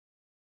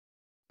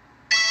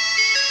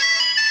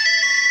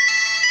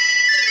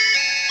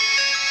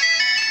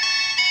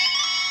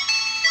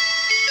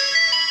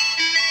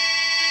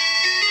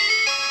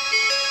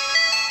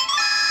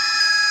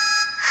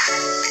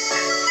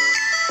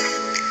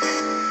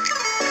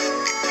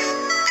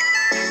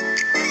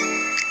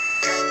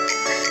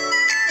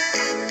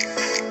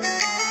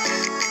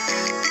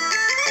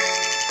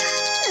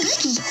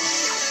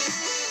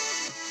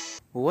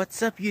What's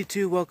up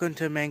YouTube? Welcome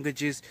to Mango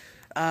Juice.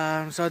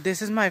 So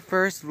this is my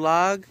first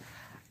vlog.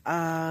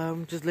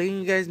 Just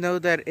letting you guys know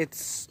that it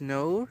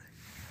snowed.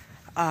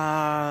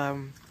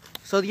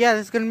 So yeah,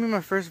 this is gonna be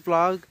my first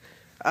vlog.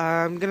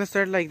 I'm gonna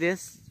start like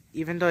this,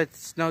 even though it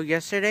snowed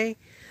yesterday.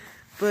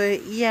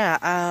 But yeah,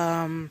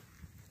 I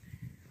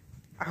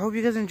hope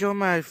you guys enjoy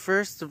my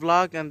first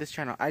vlog on this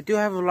channel. I do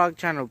have a vlog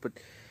channel, but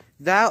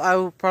that I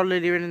will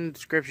probably leave it in the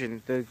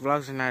description. The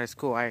vlogs are not as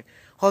cool. I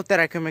hope that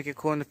I can make it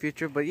cool in the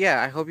future. But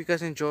yeah, I hope you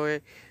guys enjoy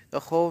the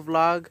whole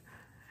vlog.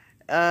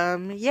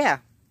 Yeah.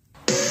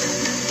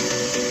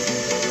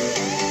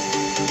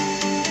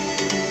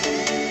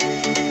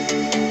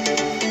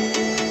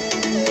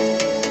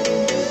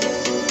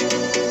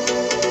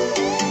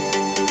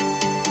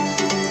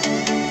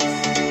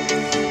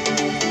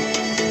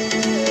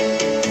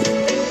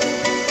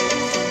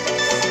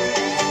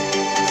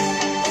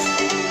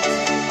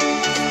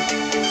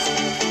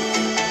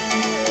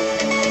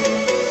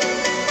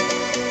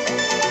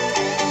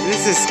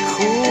 This is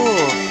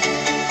cool.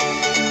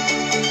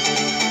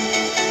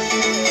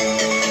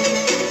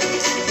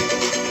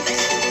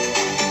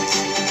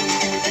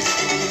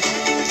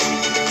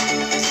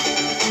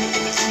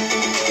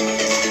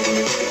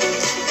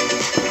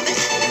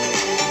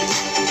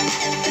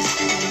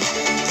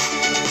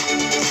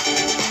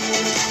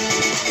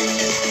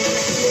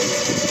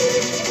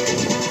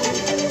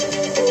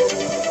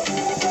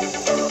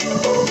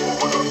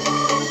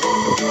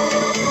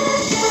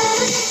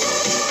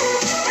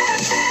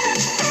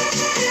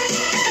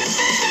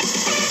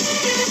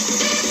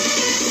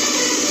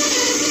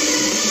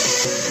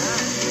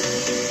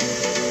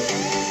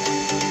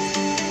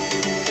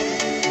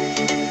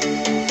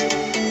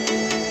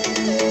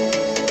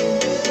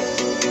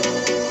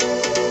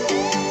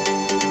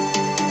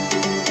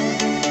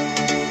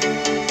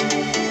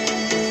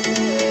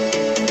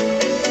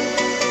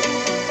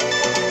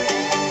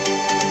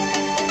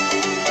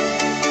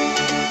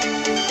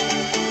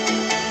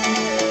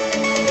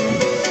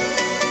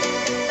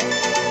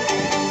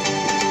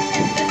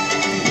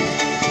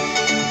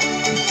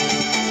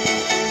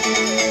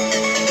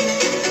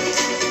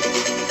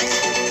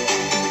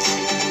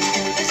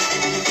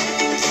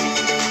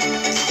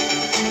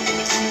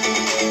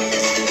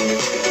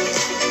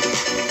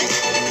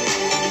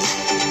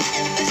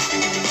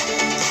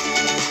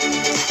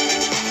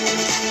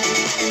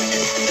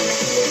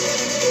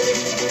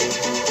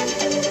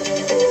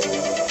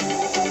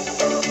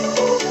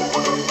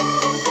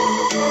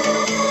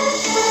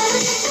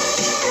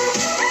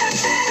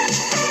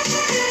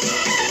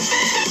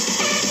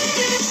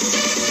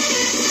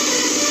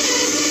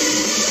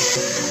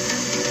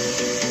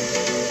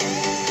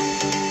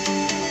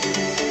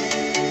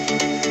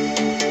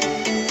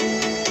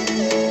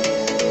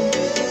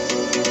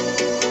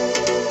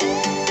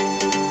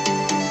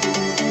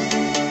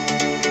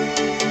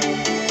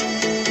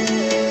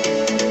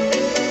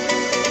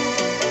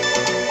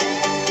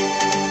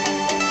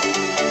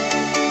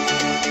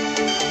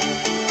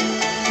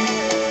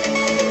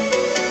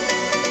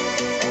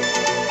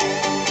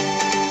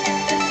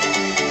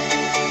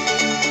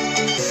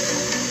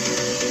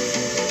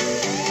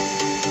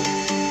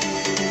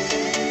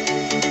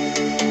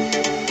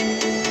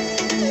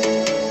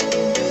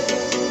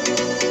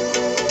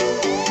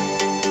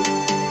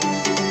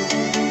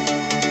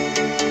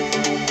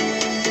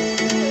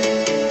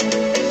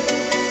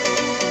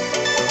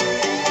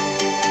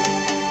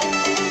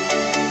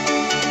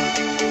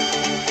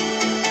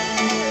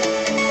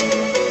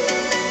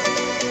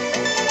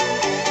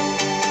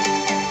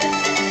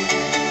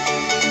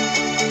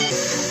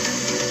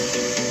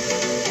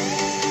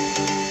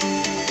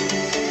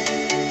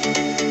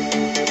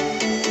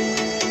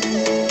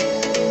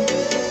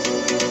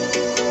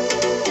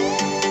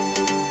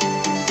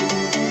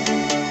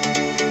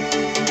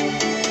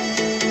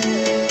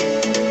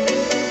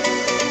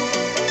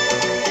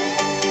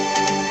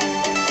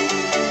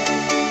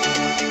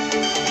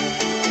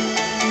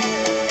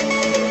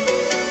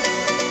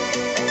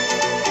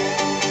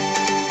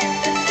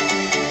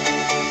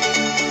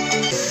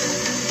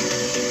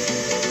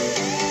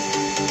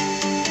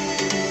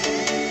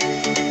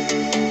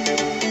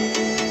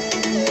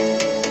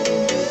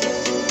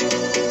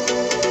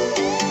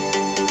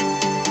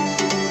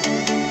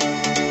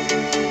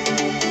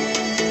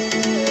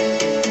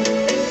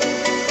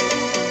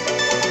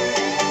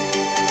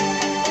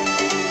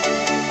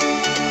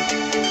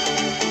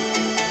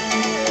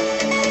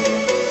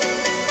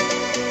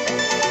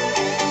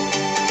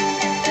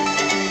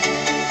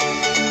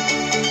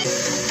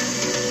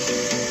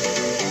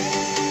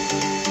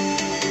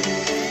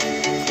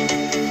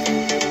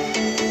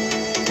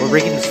 We're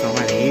breaking the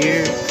snowman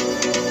here,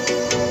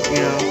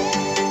 you know.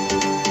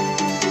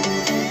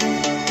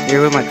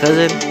 Here with my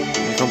cousin,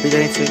 my compi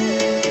dancing.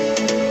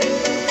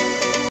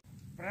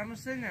 But I'm a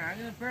singer, I'm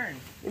gonna burn.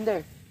 In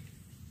there.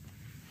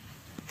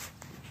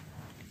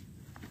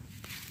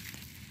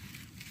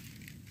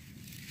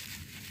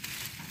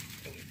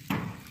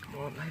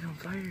 Oh, light on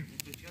fire.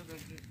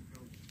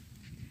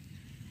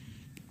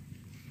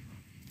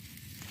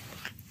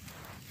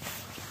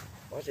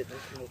 Why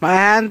My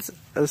hands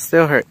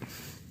still hurt.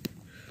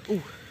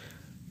 Ooh.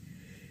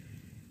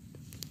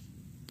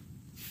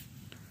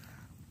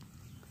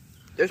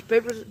 There's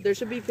papers. There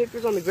should be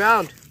papers on the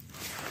ground.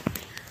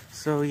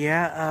 So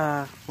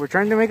yeah, we're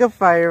trying to make a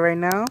fire right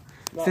now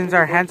since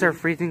our hands are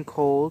freezing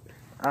cold.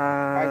 I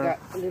got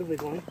a little bit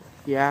going.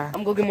 Yeah.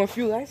 I'm gonna get more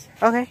fuel, guys.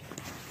 Okay.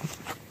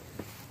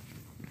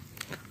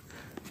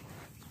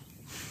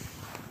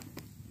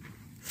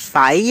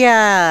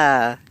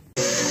 Fire!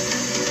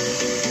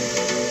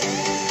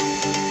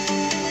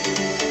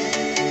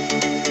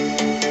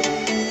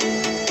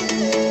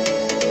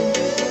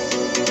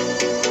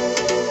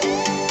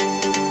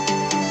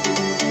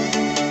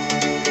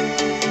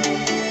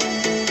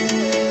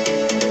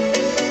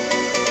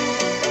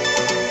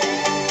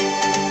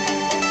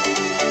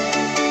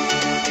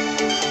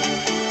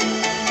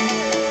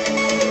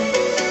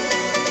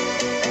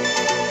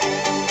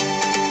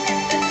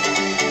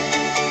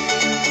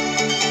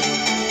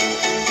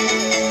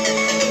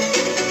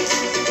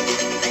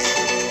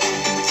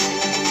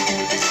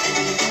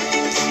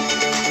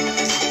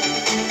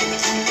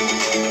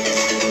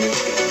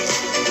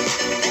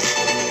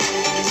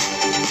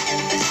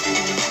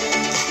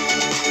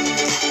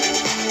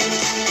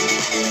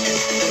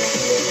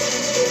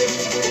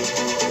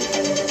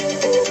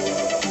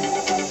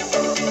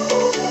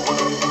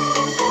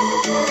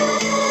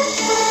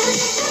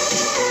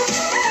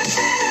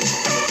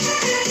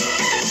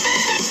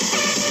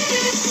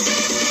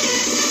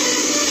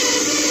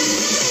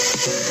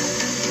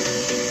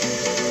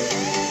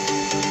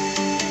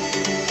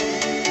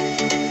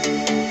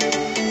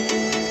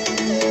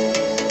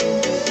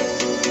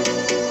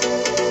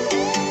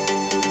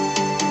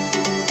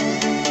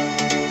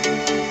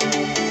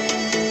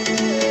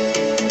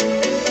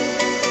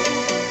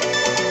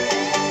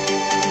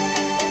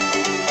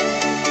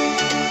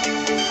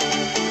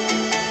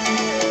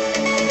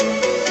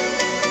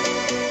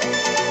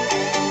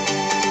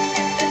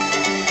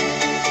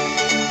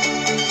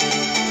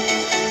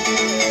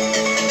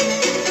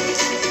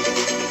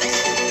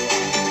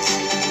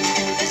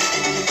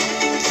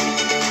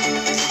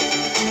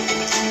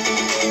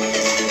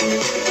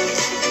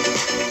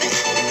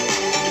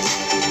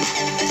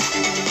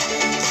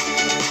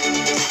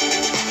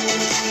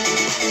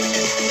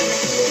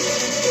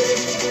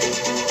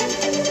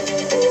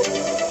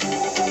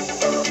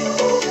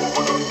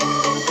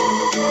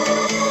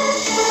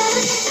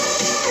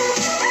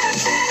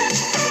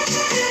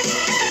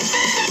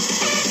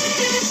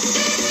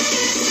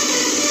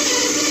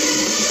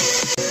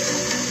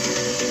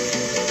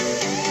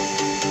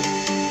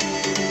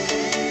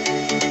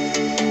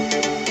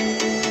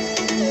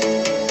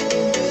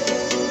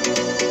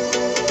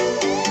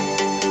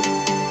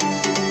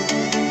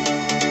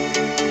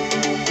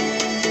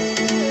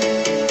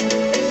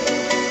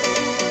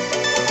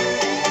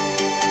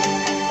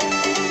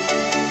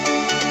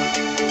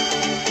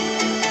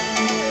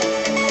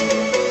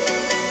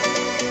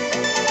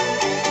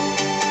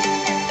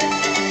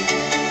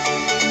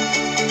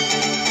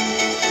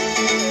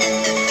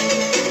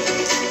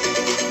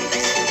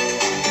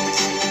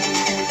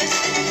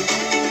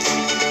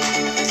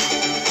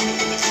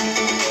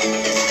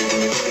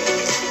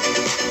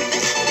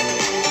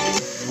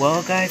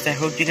 Well guys, I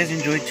hope you guys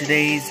enjoyed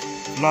today's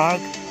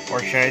vlog, or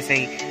should I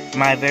say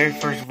my very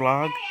first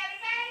vlog.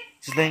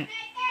 Just letting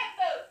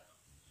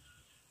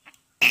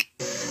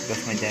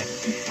that's my dad.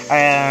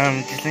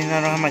 Just letting you know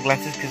I don't have my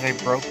glasses because I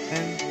broke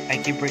them. I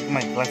keep breaking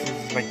my glasses.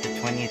 It's like the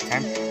 20th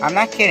time. I'm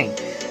not kidding.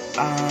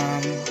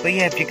 But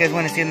yeah, if you guys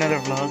want to see another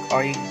vlog,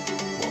 or you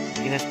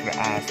guys could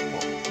ask.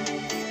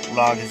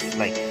 Vlog is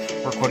like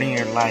recording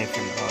your life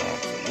and all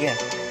that. So yeah.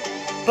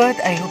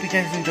 But I hope you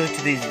guys enjoyed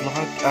today's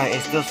vlog.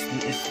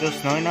 It's still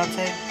snowing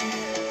outside.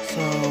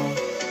 So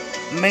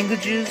mango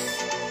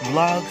juice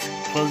vlogs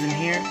closing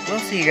here. We'll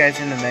see you guys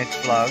in the next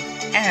vlog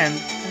and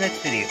the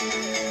next video.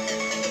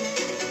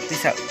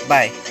 Peace out.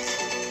 Bye.